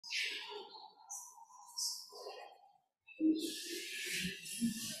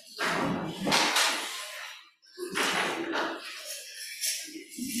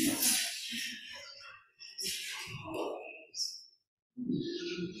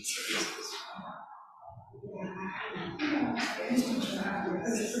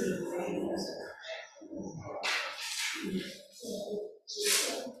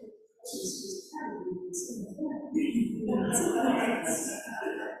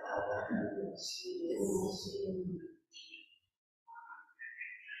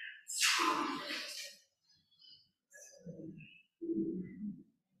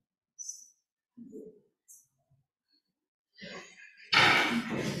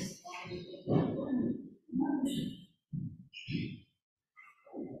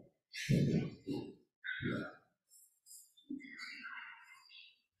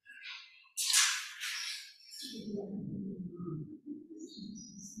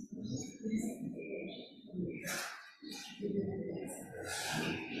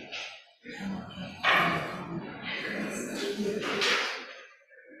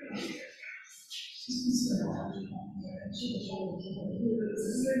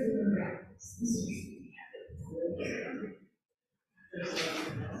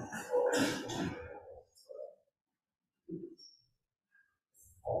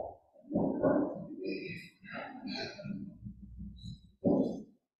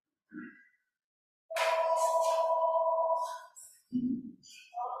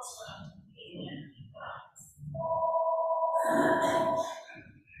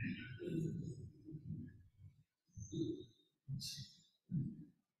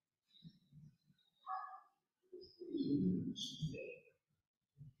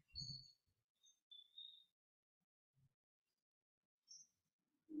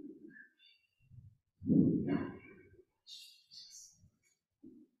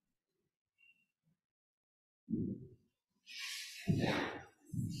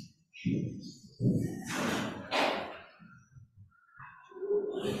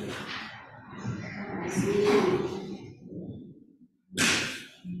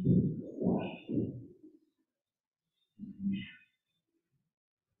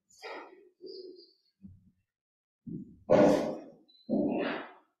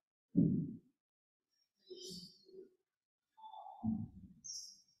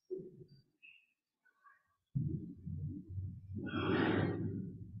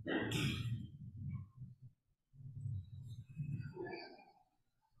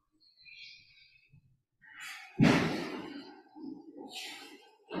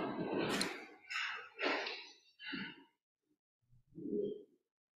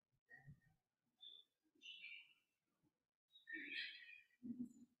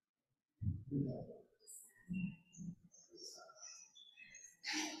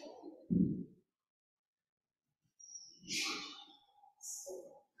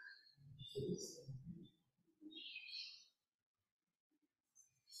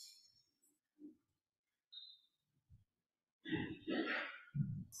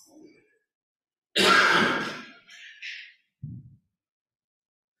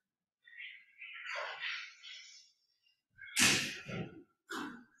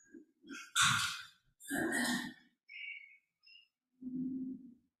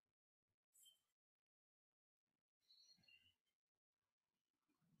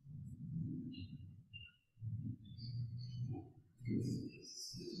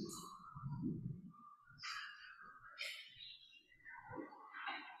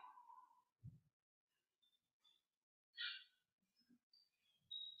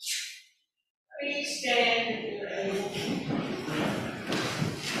Please stand if you're able.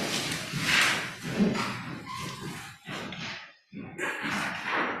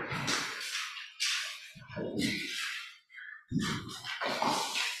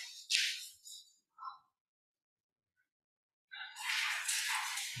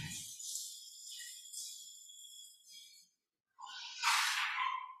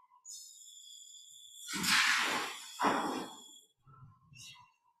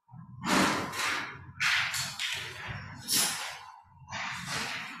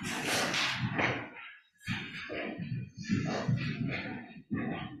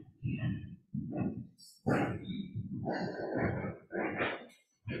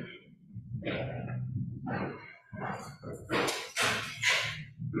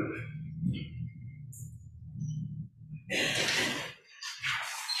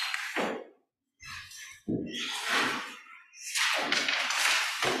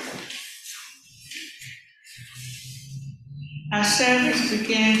 Our service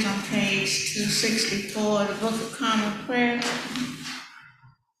begins on page 264 of the Book of Common Prayer.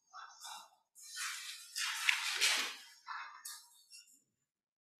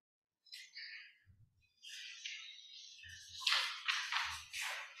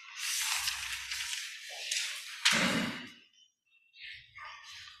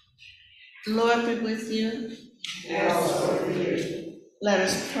 The Lord be with you. And also with you. Let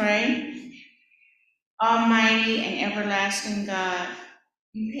us pray. Almighty and everlasting God,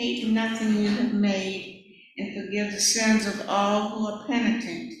 you hate nothing you have made and forgive the sins of all who are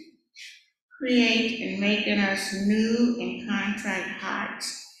penitent. Create and make in us new and contrite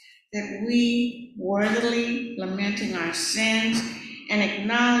hearts, that we, worthily lamenting our sins and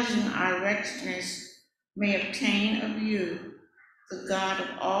acknowledging our wretchedness, may obtain of you, the God of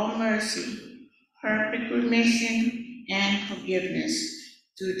all mercy, perfect remission and forgiveness.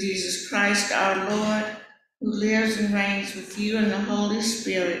 Through Jesus Christ our Lord, who lives and reigns with you in the Holy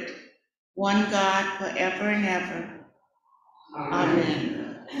Spirit, one God forever and ever. Amen.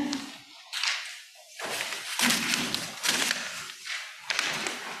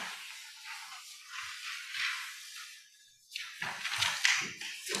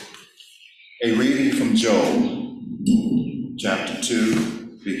 A reading from Job, chapter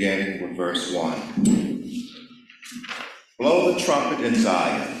 2, beginning with verse 1. Blow the trumpet in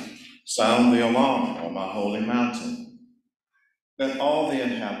Zion, sound the alarm on my holy mountain. Let all the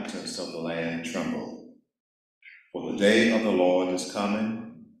inhabitants of the land tremble. For the day of the Lord is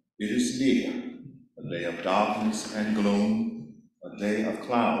coming, it is near, a day of darkness and gloom, a day of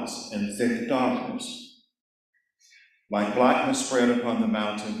clouds and thick darkness. Like blackness spread upon the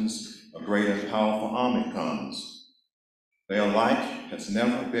mountains, a great and powerful army comes. Their like has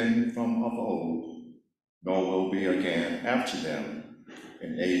never been from of old, nor will be again after them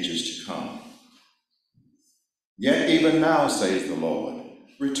in ages to come. Yet even now, says the Lord,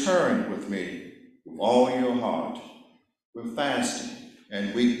 return with me with all your heart, with fasting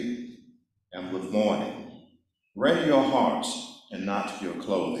and weeping and with mourning. Rend your hearts and not your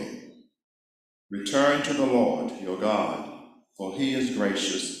clothing. Return to the Lord your God, for he is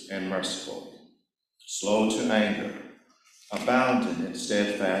gracious and merciful, slow to anger, abounding in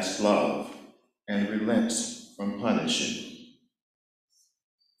steadfast love, and relents from punishing.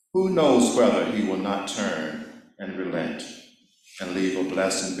 Who knows whether he will not turn and relent and leave a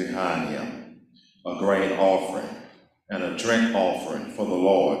blessing behind him, a grain offering and a drink offering for the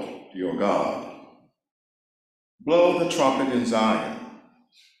Lord your God? Blow the trumpet in Zion,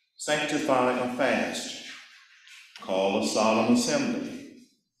 sanctify a fast, call a solemn assembly,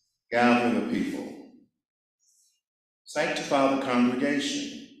 gather the people. Sanctify the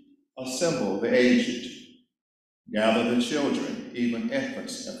congregation, assemble the aged, gather the children, even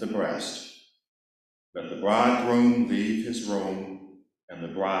infants at the breast. Let the bridegroom leave his room, and the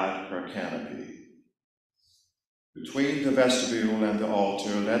bride her canopy. Between the vestibule and the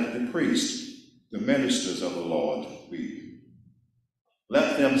altar, let the priest, the ministers of the Lord, weep.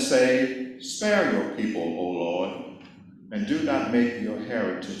 Let them say, spare your people, O Lord, and do not make your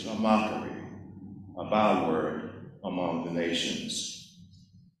heritage a mockery, a byword among the nations.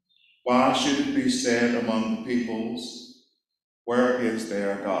 Why should it be said among the peoples, where is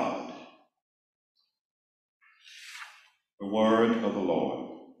their God? The word of the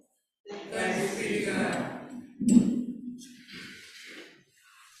Lord. Thanks be to God.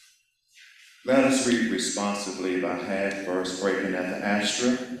 Let us read responsively by half verse breaking at the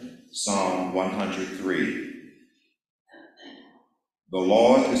asterisk, Psalm 103. The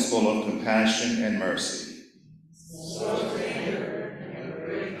Lord is full of compassion and mercy, slow to anger and of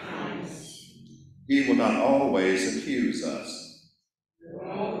great kindness. He will not always accuse us,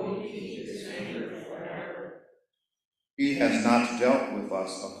 nor will he keep his anger forever. He has not dealt with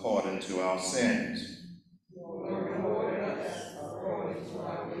us according to our sins, nor rewarded us according to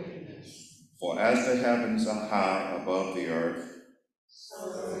our wickedness. For as the heavens are high above the earth,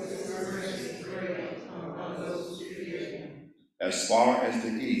 so is his mercy great upon those who fear him. As far as the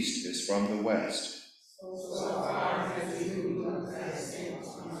east is from the west, so far as the moon is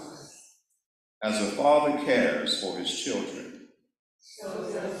from us. As a father cares for his children,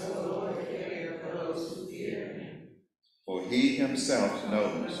 so does the Lord care for those who fear him. For he himself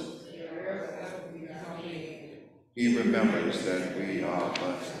knows. He remembers that we are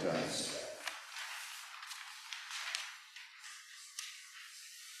but dust.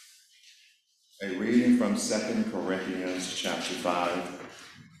 A reading from 2 Corinthians chapter 5,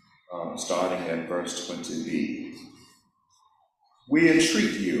 starting at verse 20b. We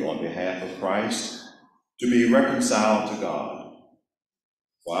entreat you on behalf of Christ to be reconciled to God.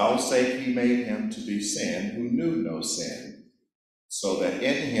 For our sake he made him to be sin who knew no sin, so that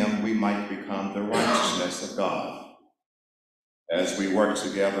in him we might become the righteousness of God. As we work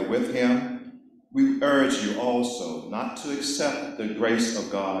together with him, we urge you also not to accept the grace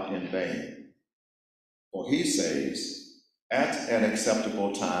of God in vain. For he says, at an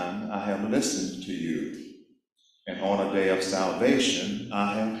acceptable time I have listened to you. and on a day of salvation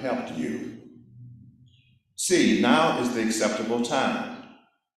I have helped you. See, now is the acceptable time.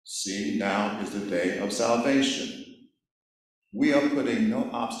 See, now is the day of salvation. We are putting no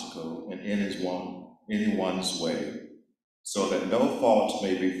obstacle in anyone's way, so that no fault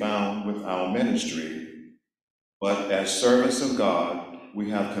may be found with our ministry, but as servants of God, we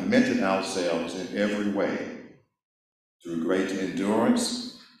have commended ourselves in every way, through great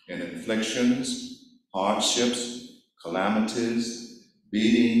endurance in afflictions, hardships, calamities,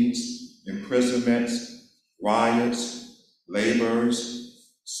 beatings, imprisonments, riots, labors,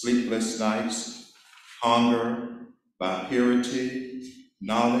 sleepless nights, hunger, by purity,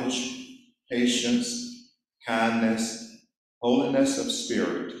 knowledge, patience, kindness, holiness of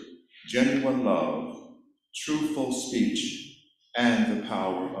spirit, genuine love, truthful speech, and the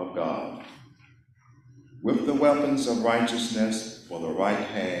power of God. With the weapons of righteousness for the right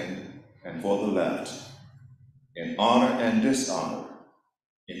hand and for the left, in honor and dishonor,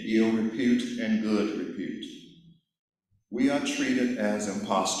 in ill repute and good repute. We are treated as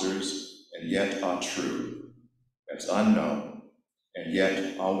impostors and yet are true, as unknown and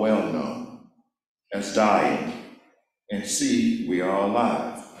yet are well known, as dying, and see we are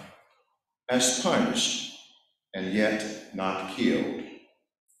alive, as punished, and yet not killed,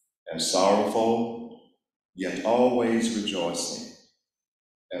 as sorrowful, yet always rejoicing,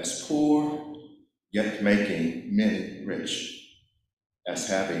 as poor, yet making many rich, as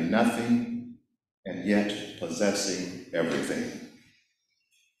having nothing, and yet possessing everything.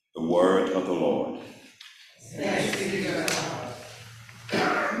 The word of the Lord. Thanks be to God.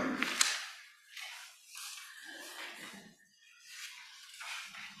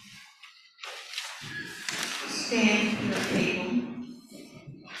 Stand to your table.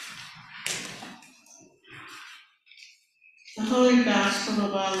 The Holy Gospel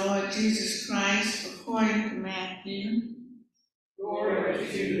of our Lord Jesus Christ according to Matthew. Glory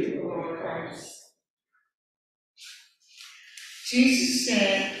to you, Lord Christ. Jesus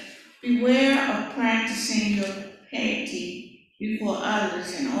said, "Beware of practicing your piety before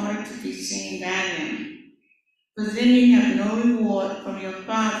others in order to be seen by them, for then you have no reward from your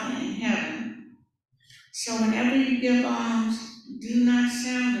Father in heaven. So whenever you give alms, do not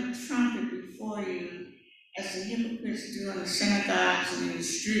sound a trumpet before you, as the hypocrites do in the synagogues and in the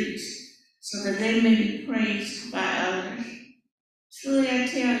streets, so that they may be praised by others. Truly I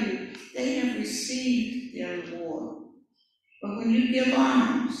tell you, they have received their reward. But when you give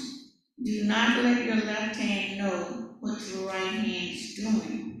alms, do not let your left hand know what your right hand is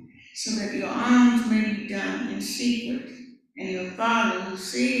doing, so that your alms may be done in secret, and your Father who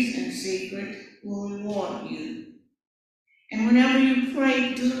sees in secret will reward you. And whenever you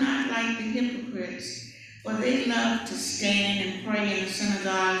pray, do not like the hypocrites, for they love to stand and pray in the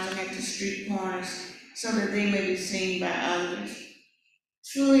synagogues and at the street corners, so that they may be seen by others.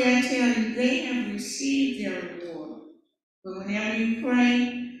 Truly I tell you, they have received their reward. But whenever you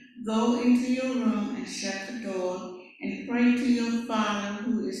pray, go into your room and shut the door, and pray to your Father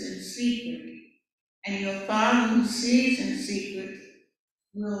who is in secret, and your Father who sees in secret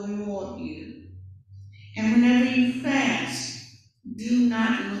will reward you. And whenever you fast, do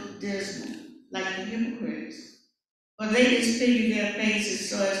not look dismal like the hypocrites, for they disfigure their faces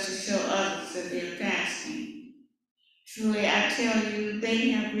so as to show others that they are fasting. Truly I tell you, they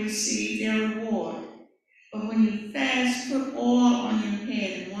have received their reward. But when you fast, put oil on your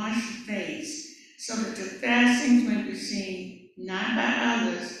head and wash your face, so that your fastings may be seen not by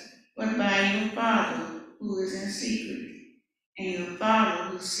others, but by your Father who is in secret. And your Father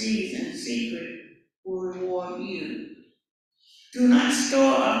who sees in secret will reward you. Do not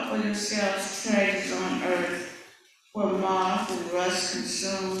store up for yourselves treasures on earth, where moth and rust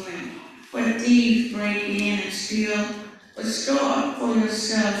consume, and where thieves break in and steal, but store up for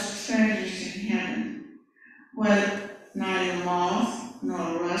yourselves treasures in heaven, where neither moth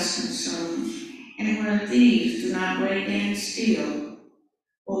nor rust consumes, and where thieves do not break in and steal.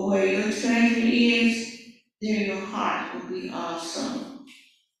 For where your treasure is, there your heart will be also."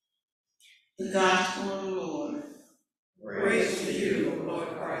 The Gospel of the Lord. Praise to you, Lord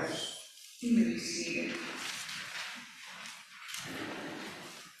Christ. You may be seated.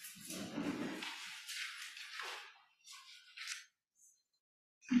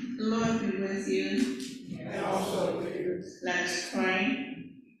 The Lord be with you. And also with you. Let us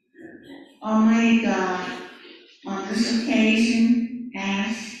pray. Almighty God, on this occasion,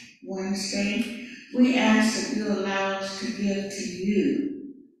 Ash Wednesday, we ask that you allow us to give to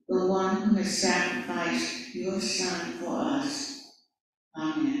you, the one who has sacrificed your Son for us.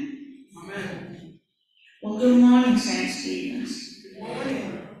 Amen. Amen. Well, good morning, St. Stephen's. Good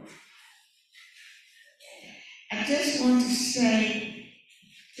morning. At I just want to say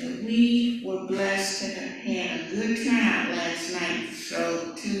that we were blessed to have had a good turnout last night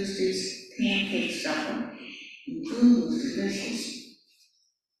for Tuesday's pancake supper. The food was delicious.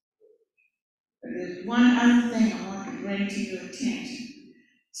 But there's one other thing I want to bring to your attention.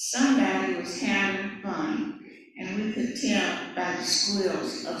 Somebody was having fun, and we could tell by the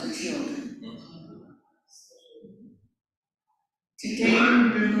squeals of the children. Today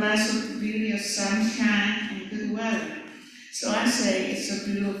we've been blessed with the beauty of sunshine and good weather. So I say it's a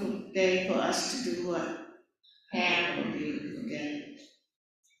beautiful day for us to do what? Have a beautiful day.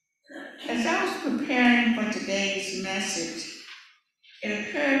 As I was preparing for today's message, it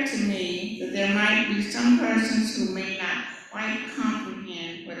occurred to me that there might be some persons who may not quite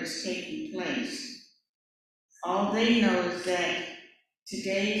comprehend what is taking place. All they know is that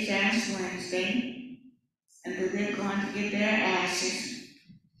today is Ash Wednesday, and that they're going to get their ashes,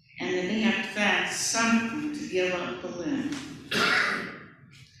 and that they have to find something to give up for them.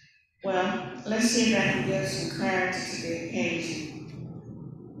 Well, let's see if I can give some clarity to the occasion.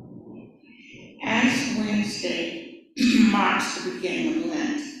 Ash Wednesday marks the beginning of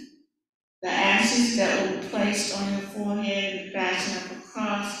Lent. The ashes that will be placed on your forehead in the fashion of a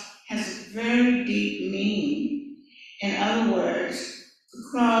cross has a very deep meaning. In other words, the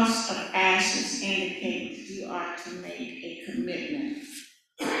cross of ashes indicates that you are to make a commitment.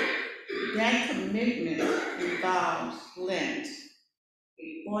 That commitment involves Lent,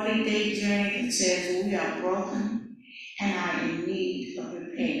 a 40-day journey that says we are broken and are in need of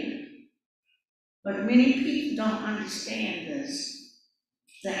repair. But many people don't understand this.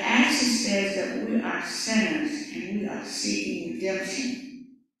 The ashes says that we are sinners and we are seeking redemption.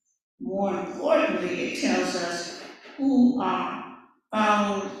 More importantly, it tells us who are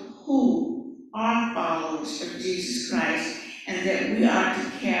followers of Jesus Christ, and that we are to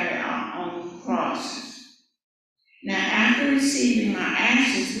carry our own crosses. Now, after receiving our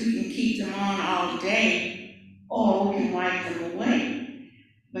ashes, we can keep them on all day, or we can wipe them away.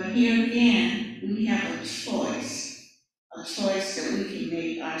 But here again, we have a choice that we can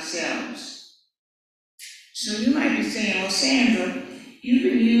make ourselves. So you might be saying, well, Sandra, you've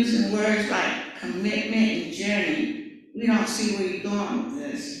been using words like commitment and journey. We don't see where you're going with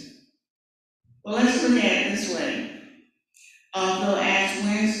this. Well, let's look at it this way. Although Ash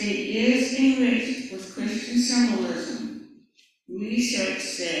Wednesday is enriched with Christian symbolism, research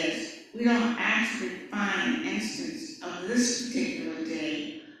says we don't actually find an instance of this particular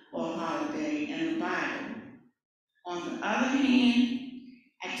day or holiday in the Bible. On the other hand,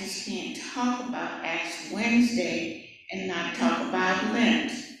 I just can't talk about Ash Wednesday and not talk about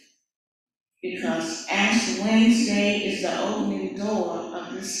Lent, because Ash Wednesday is the opening door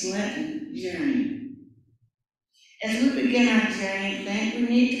of this Lenten journey. As we begin our journey, Lent, we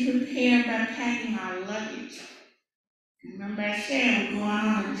need to prepare by packing our luggage. Remember I said we're going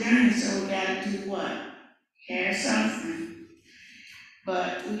on a journey, so we gotta do what? Carry something.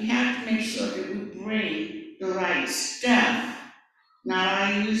 But we have to make sure that we bring the right stuff. Not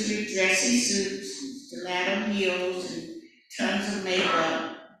our usually dressy suits, stiletto heels, and tons of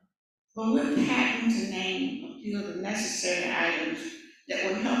makeup. But we're packing to name a few of the necessary items that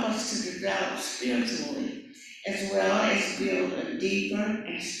will help us to develop spiritually, as well as build a deeper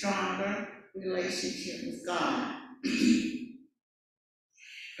and stronger relationship with God.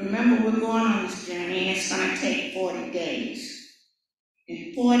 Remember, we're going on this journey, and it's going to take 40 days.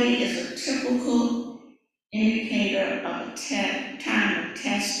 And 40 is a typical indicator of a time of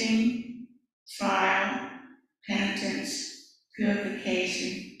testing, trial, penitence,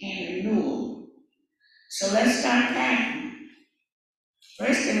 purification, and renewal. So let's start packing.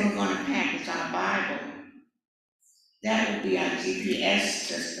 First thing we're going to pack is our Bible. That will be our GPS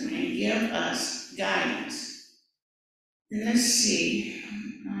system and give us guidance. And let's see.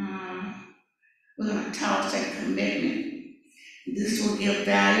 We're going to toss that commitment. This will give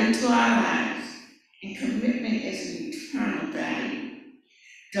value to our lives, and commitment is an eternal value.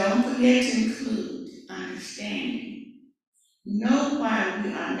 Don't forget to include understanding. Know why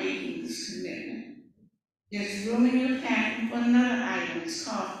we are making this commitment. There's room in your packing for another item. It's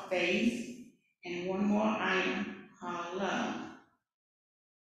called faith, and one more item called love.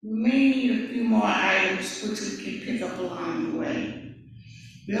 We may need a few more items which we can pick up along the way.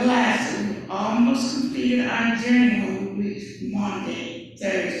 Realize that we've almost completed our journey when we reach Monday,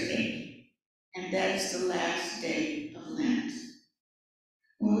 Thursday, and that is the last day of Lent.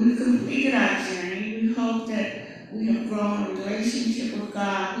 When we've completed our journey, we hope that we have grown a relationship with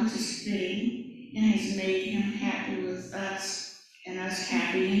God which is fitting and has made Him happy with us and us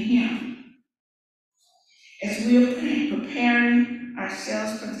happy in Him. As we are preparing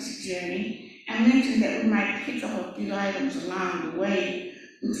ourselves for this journey, I mentioned that we might pick up a few items along the way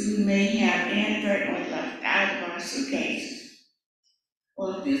which we may have inadvertently left out of our suitcases.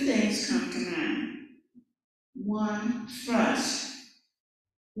 Well, a few things come to mind. One, trust.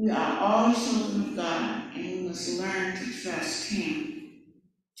 We are all children of God, and we must learn to trust Him.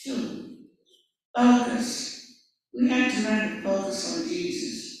 Two, focus. We have to learn to focus on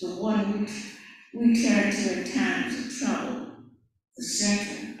Jesus, the one we turn to in times of trouble, the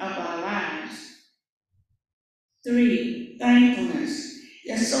center of our lives. Three, thankfulness.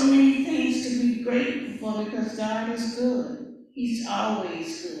 There's so many things to be grateful for because God is good. He's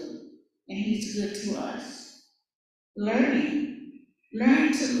always good, and He's good to us. Learning.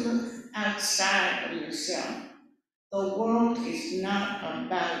 Learn to look outside of yourself. The world is not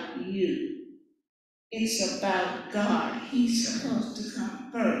about you. It's about God. He's supposed to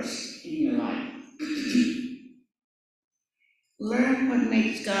come first in your life. Learn what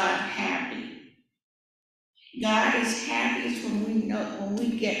makes God happy. God is happiest when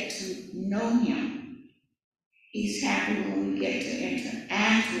we get to know Him. He's happy when we get to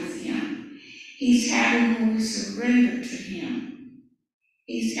interact with Him. He's happy when we surrender to Him.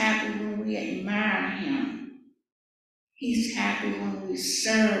 He's happy when we admire Him. He's happy when we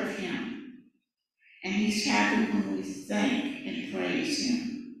serve Him. And He's happy when we thank and praise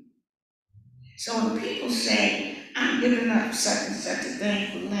Him. So when people say, I'm giving up such and such a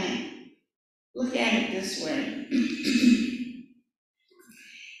thing for Lent, look at it this way.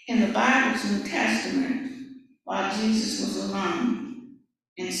 In the Bible's New Testament, while Jesus was alone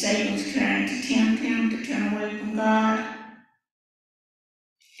and Satan was trying to tempt Him to turn away from God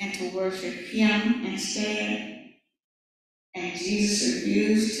and to worship Him instead, and Jesus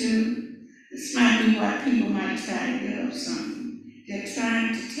refused to, this might be why people might try to give up something. They're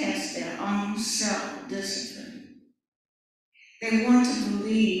trying to test their own self-discipline. They want to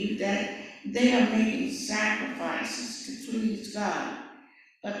believe that they are making sacrifices to please God.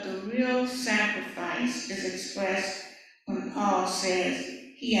 But the real sacrifice is expressed when Paul says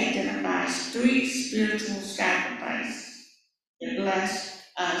he identifies three spiritual sacrifices that bless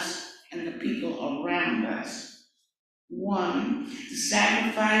us and the people around us. One, the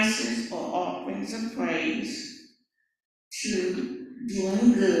sacrifices or offerings of praise. Two,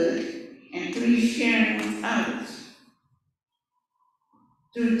 doing good. And three, sharing with others.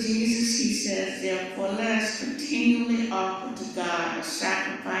 Through Jesus, he says, therefore, let us continually offer to God a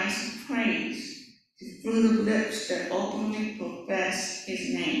sacrifice of praise, the fruit of lips that openly profess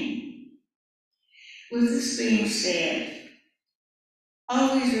His name. With this being said,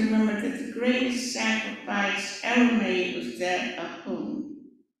 always remember that the greatest sacrifice ever made was that of whom?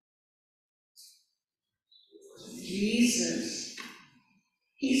 Jesus.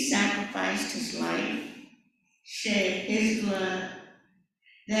 He sacrificed His life, shed His blood,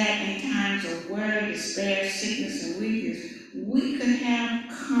 that in times of worry, despair, sickness, and weakness, we could have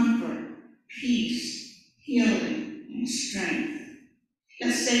comfort, peace, healing, and strength.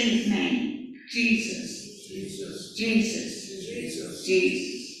 Let's say His name, Jesus. Jesus. Jesus. Jesus.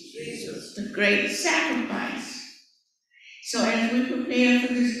 Jesus. Jesus. The great sacrifice. So as we prepare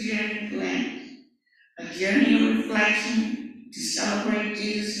for this journey of Lent, a journey of reflection to celebrate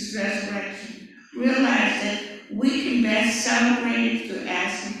Jesus' resurrection, realize that we can best celebrate it through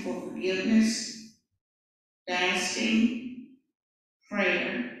asking for forgiveness, fasting,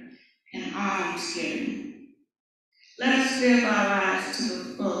 prayer, and almsgiving. Let us live our lives to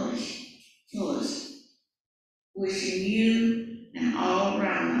the fullest, wishing you and all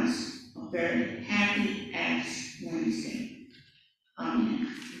around us a very happy Ash Wednesday. Amen.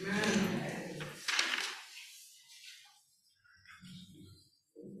 Amen.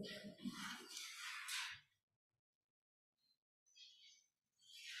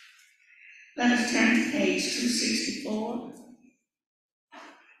 Let us turn to page 264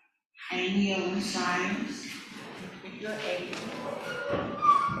 and kneel in silence. If you're able.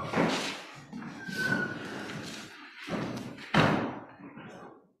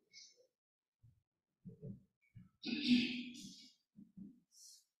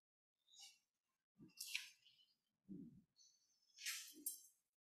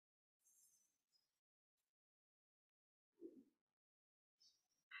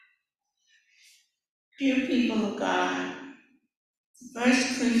 Dear people of God, the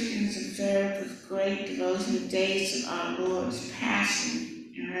first Christians observed with great devotion the days of our Lord's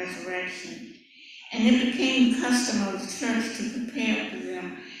passion and resurrection, and it became the custom of the church to prepare for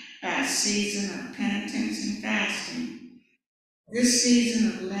them by a season of penitence and fasting. This season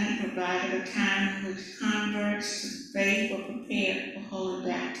of Lent provided a time in which converts to faith were prepared for holy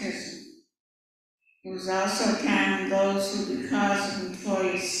baptism. It was also a time when those who, because of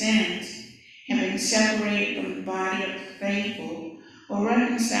notorious sins, have been separated from the body of the faithful, or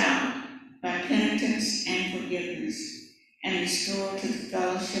reconciled by penitence and forgiveness, and restored to the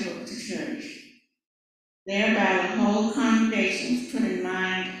fellowship of the church. Thereby the whole congregation was put in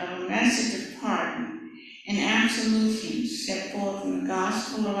mind of a message of pardon and absolution set forth in the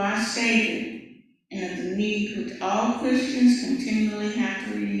gospel of our Savior, and of the need which all Christians continually have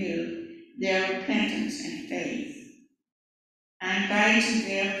to renew their repentance and faith. I invite you,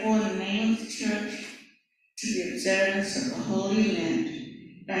 therefore, in the name of the church, to the observance of the Holy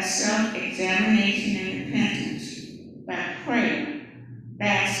Lent, by self-examination and repentance, by prayer,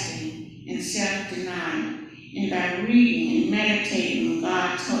 fasting, and self-denial, and by reading and meditating on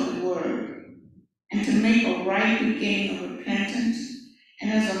God's holy word, and to make a right beginning of repentance,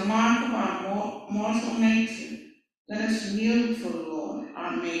 and as a mark of our mortal nature, let us kneel before the Lord,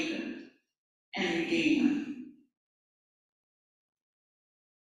 our Maker and Redeemer.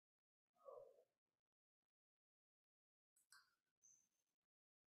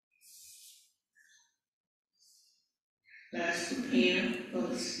 Let us prepare for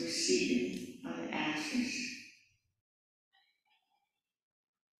the receiving of the ashes.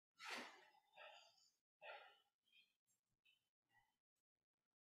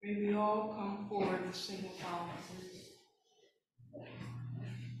 May we all come forward and sing a song, please.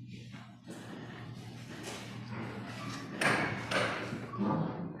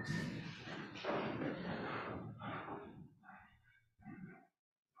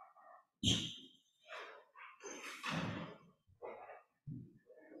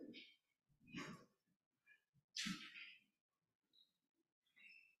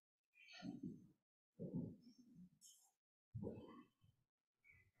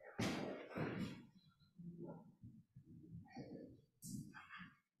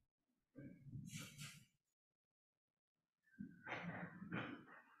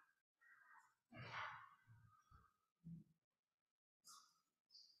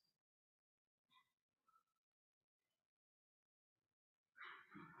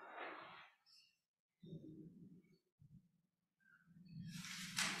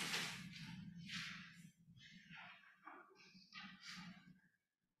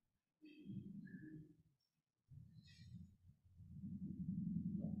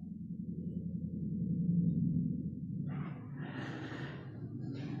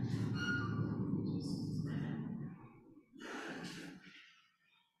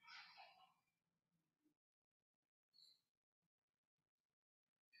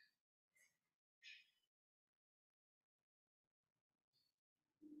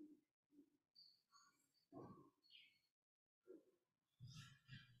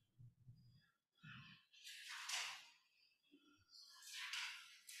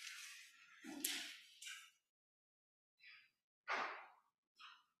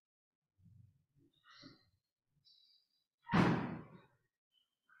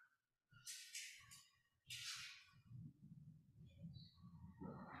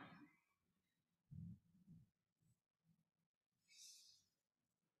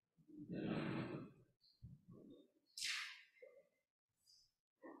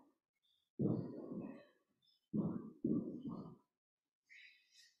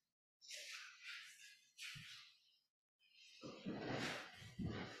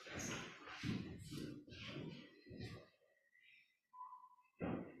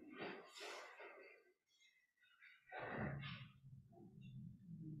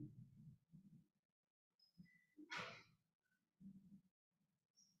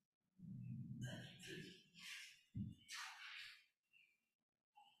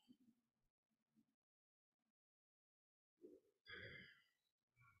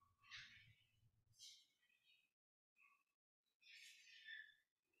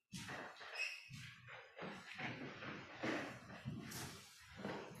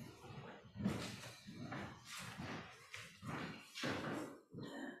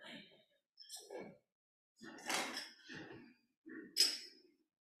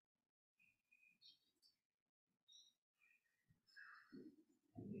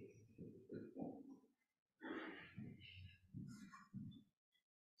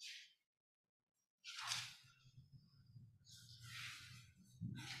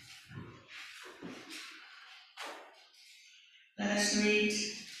 Let us read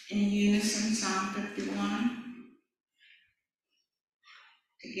in unison Psalm 51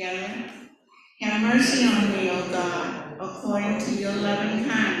 together. Have mercy on me, O God, according to your loving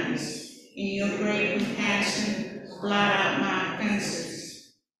kindness. In your great compassion, blot out my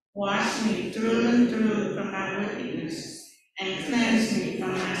offenses. Wash me through and through from my wickedness, and cleanse me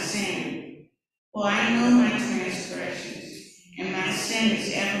from my sin. For I know my transgressions, and my sin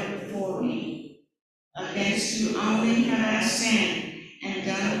is ever before me. Against you only have I sinned and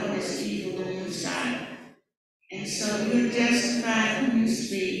done what is evil in your sight. And so you are justified when you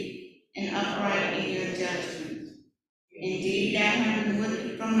speak, and upright in your judgment. Indeed, I have been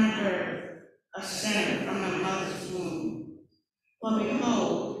wicked from my birth, a sinner from my mother's womb. For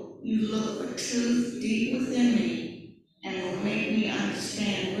behold, you look for truth deep within me, and will make me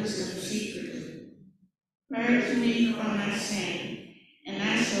understand wisdom secretly. Purge me from my sin, and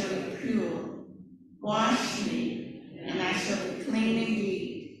I shall be pure. Wash me, and I shall be clean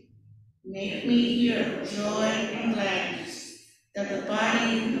indeed. Make me hear of joy and gladness, that the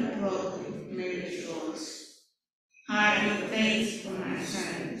body you have broken may rejoice. Hide your face from my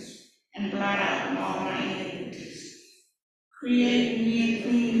sins, and blot out all my iniquities. Create in me a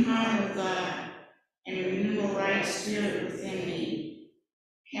clean heart, O God, and renew a right spirit within me.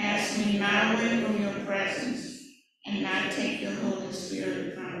 Cast me not away from your presence, and not take your Holy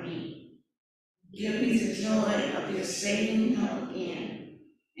Spirit from me. Give me the joy of your saving help again,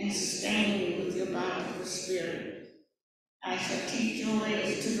 and sustain me with your bountiful spirit. I shall teach your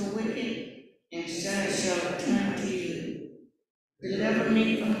ways to the wicked, and sinners shall return to you. Deliver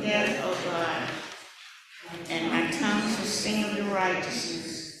me from death, O God, and my tongue shall sing of your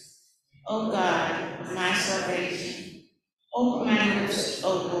righteousness. O God, of my salvation, open my lips,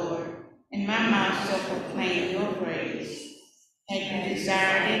 O Lord, and my mouth shall proclaim your praise. Had you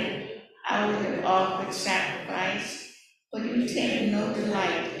desired it, I would have offered sacrifice, but you take no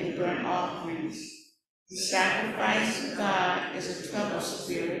delight in burnt offerings. The sacrifice of God is a troubled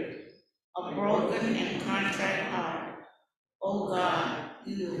spirit, a broken and contrite heart. O God,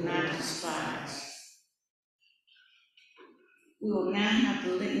 you will not despise. We will now have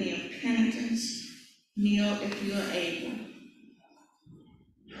the litany of penitence. Kneel if you are able.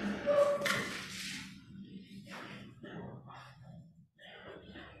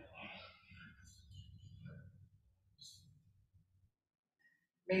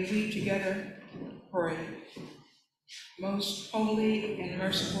 May we together pray. Most holy and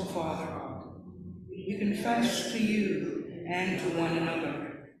merciful Father, we confess to you and to one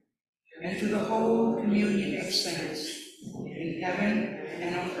another, and to the whole communion of saints in heaven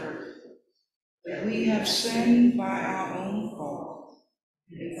and on earth, that we have sinned by our own fault,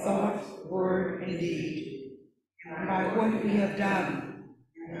 in thought, word, and deed, and by what we have done,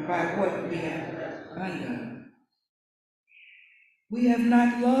 and by what we have undone. We have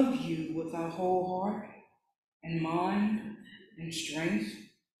not loved you with our whole heart and mind and strength.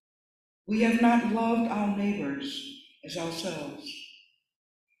 We have not loved our neighbors as ourselves.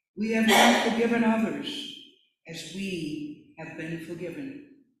 We have not forgiven others as we have been forgiven.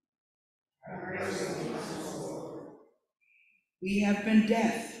 We have been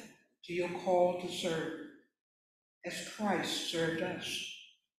deaf to your call to serve, as Christ served us.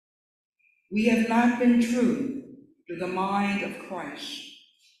 We have not been true to the mind of Christ.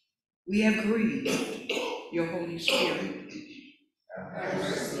 We have grieved your Holy Spirit.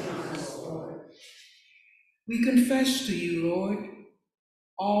 We confess to you, Lord,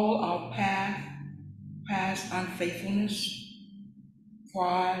 all our past unfaithfulness,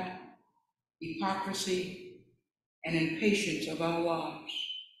 pride, hypocrisy, and impatience of our lives.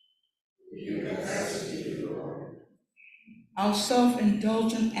 We confess to you, Lord. Our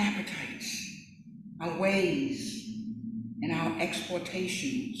self-indulgent appetites, our ways, and our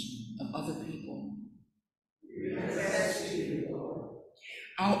exploitations of other people. We confess to you, Lord.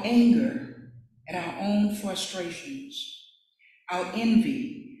 Our anger at our own frustrations, our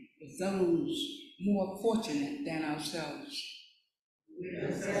envy of those more fortunate than ourselves. We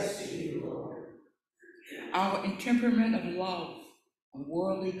confess to you, Lord. Our intemperament of love of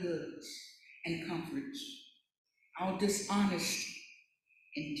worldly goods and comforts, our dishonesty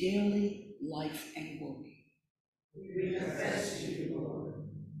in daily life and work. We confess to you, Lord.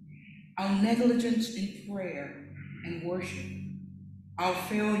 Our negligence in prayer and worship, our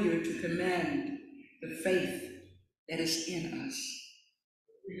failure to commend the faith that is in us.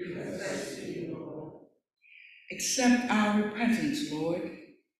 We confess to you, Lord. Accept our repentance, Lord,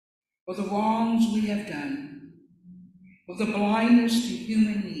 for the wrongs we have done, for the blindness to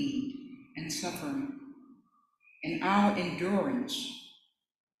human need and suffering, and our indifference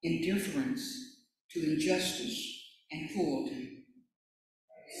to injustice and cruelty.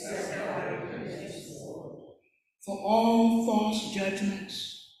 Accept our repentance, Lord. For all false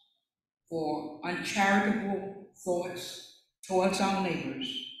judgments, for uncharitable thoughts towards our neighbors,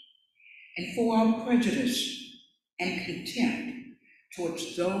 and for our prejudice and contempt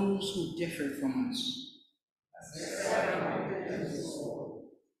towards those who differ from us.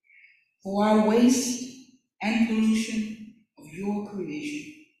 For our waste and pollution of your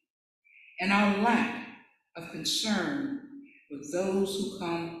creation, and our lack of concern with those who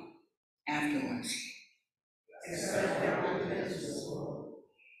come after us.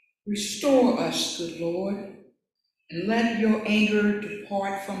 Restore us, good Lord, and let your anger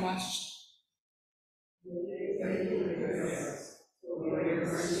depart from us.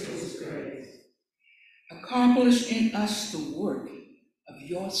 Accomplish in us the work of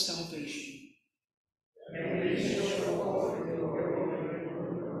your salvation.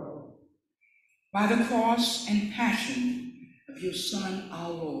 By the cross and passion of your Son, our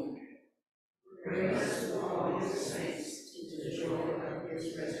Lord. Bring us to all your saints into the joy of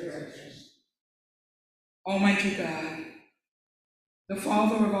his resurrection. Almighty God, the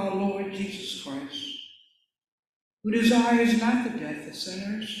Father of our Lord Jesus Christ, who desires not the death of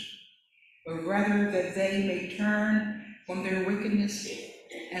sinners, but rather that they may turn from their wickedness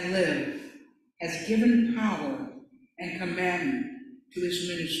and live, has given power and commandment to his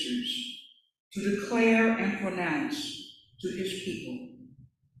ministers to declare and pronounce to his people,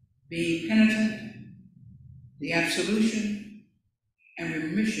 being penitent, the absolution and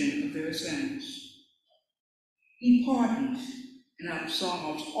remission of their sins. He pardons and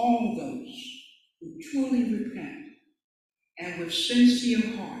absolves all those who truly repent and with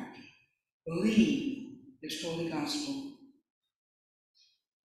sincere heart believe this holy gospel.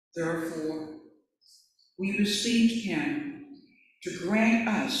 Therefore, we beseech him to grant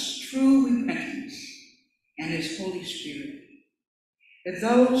us true repentance and his Holy Spirit, that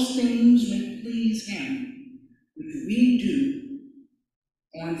those things may please him which we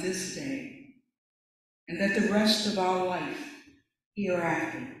do on this day, and that the rest of our life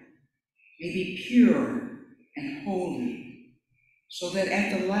hereafter may be pure and holy, so that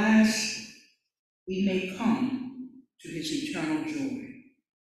at the last we may come to his eternal joy.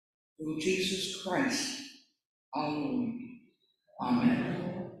 Through Jesus Christ, our Lord. Amen.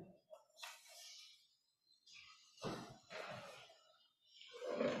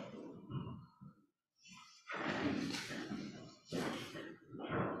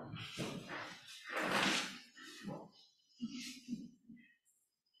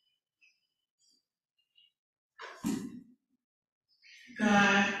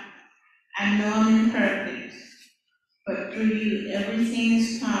 God, I know I'm imperfect, but through you everything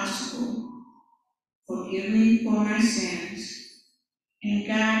is possible. Forgive me for my sins and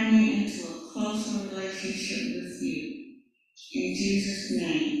guide me into a closer relationship with you. In Jesus'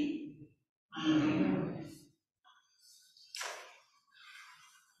 name, amen.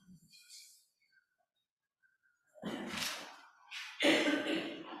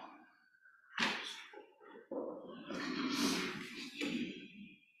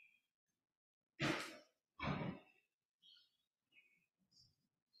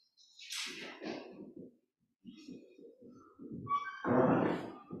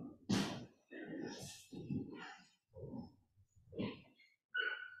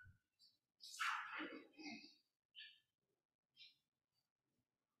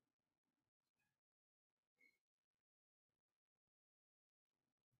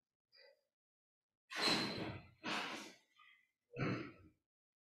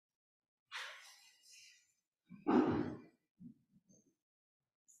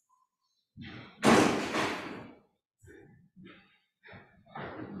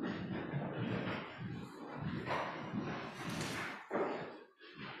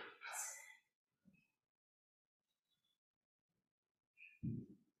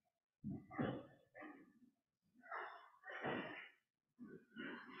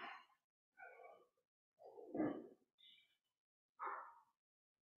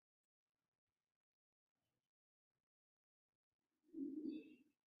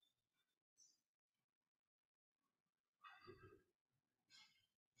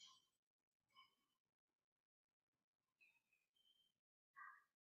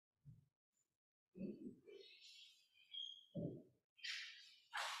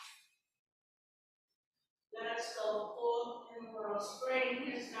 Let us go forth in the world,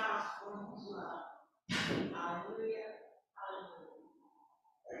 spreading his gospel and his love. Hallelujah. Hallelujah.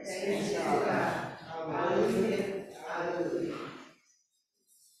 Praise God. Hallelujah. Hallelujah.